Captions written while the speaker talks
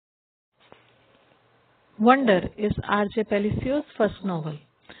Wonder is R.J. Pellicio's first novel.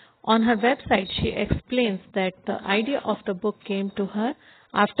 On her website, she explains that the idea of the book came to her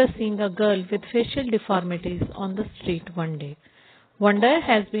after seeing a girl with facial deformities on the street one day. Wonder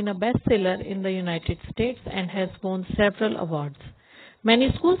has been a bestseller in the United States and has won several awards.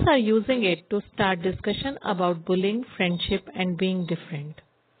 Many schools are using it to start discussion about bullying, friendship, and being different.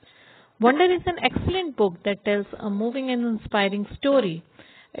 Wonder is an excellent book that tells a moving and inspiring story.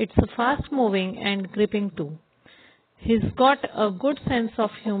 It's a fast moving and gripping too. He's got a good sense of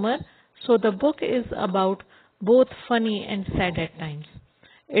humor, so the book is about both funny and sad at times.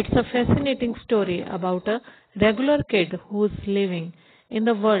 It's a fascinating story about a regular kid who's living in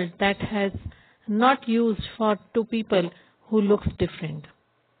the world that has not used for two people who looks different.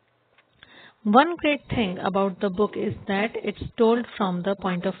 One great thing about the book is that it's told from the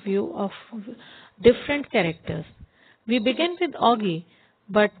point of view of different characters. We begin with Augie,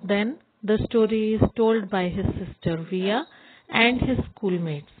 but then the story is told by his sister Via and his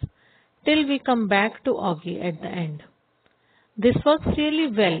schoolmates, till we come back to Augie at the end. This works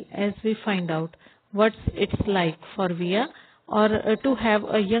really well as we find out what it's like for Via or to have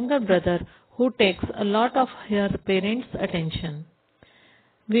a younger brother who takes a lot of her parents' attention.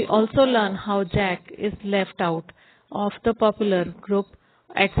 We also learn how Jack is left out of the popular group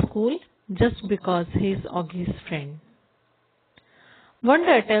at school just because he is Augie's friend.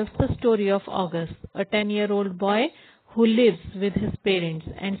 Wonder tells the story of August, a 10-year-old boy who lives with his parents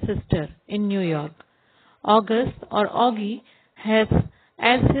and sister in New York. August, or Augie, has,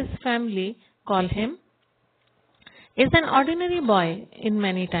 as his family call him, is an ordinary boy in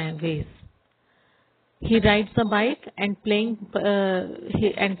many ways. He rides a bike and playing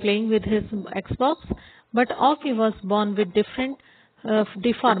with his Xbox, but Augie was born with different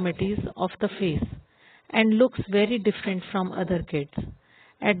deformities of the face and looks very different from other kids.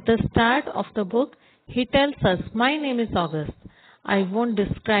 At the start of the book, he tells us, "My name is August. I won't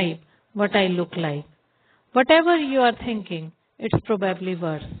describe what I look like. Whatever you are thinking, it's probably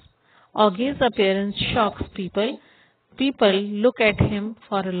worse." Augie's appearance shocks people. People look at him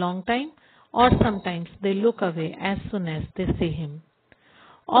for a long time, or sometimes they look away as soon as they see him.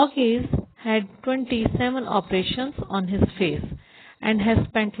 Augie's had 27 operations on his face and has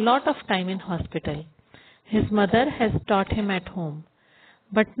spent a lot of time in hospital. His mother has taught him at home.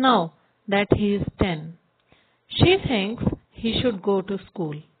 But now that he is 10, she thinks he should go to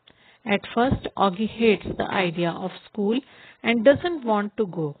school. At first, Augie hates the idea of school and doesn't want to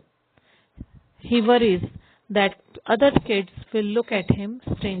go. He worries that other kids will look at him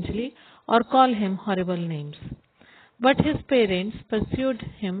strangely or call him horrible names. But his parents pursued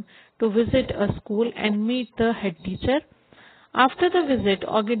him to visit a school and meet the head teacher. After the visit,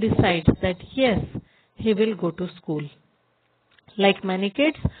 Augie decides that yes, he will go to school. Like many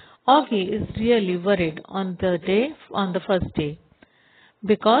kids, Augie is really worried on the first day.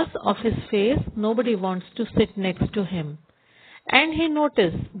 Because of his face, nobody wants to sit next to him. And he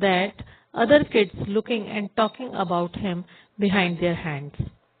noticed that other kids looking and talking about him behind their hands.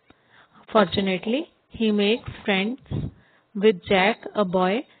 Fortunately, he makes friends with Jack, a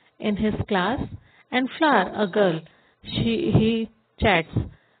boy in his class, and Flower, a girl he chats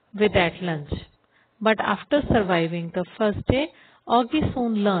with at lunch. But after surviving the first day, Augie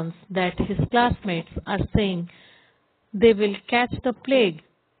soon learns that his classmates are saying they will catch the plague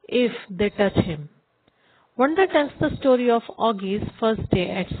if they touch him. Wonder tells the story of Augie's first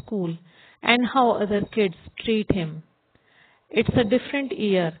day at school and how other kids treat him. It's a different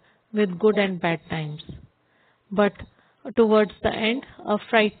year with good and bad times. But towards the end, a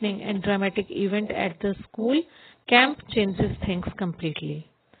frightening and dramatic event at the school camp changes things completely.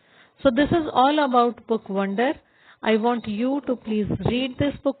 So this is all about book Wonder. I want you to please read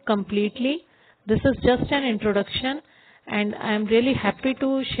this book completely. This is just an introduction and I am really happy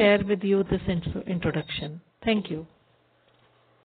to share with you this introduction. Thank you.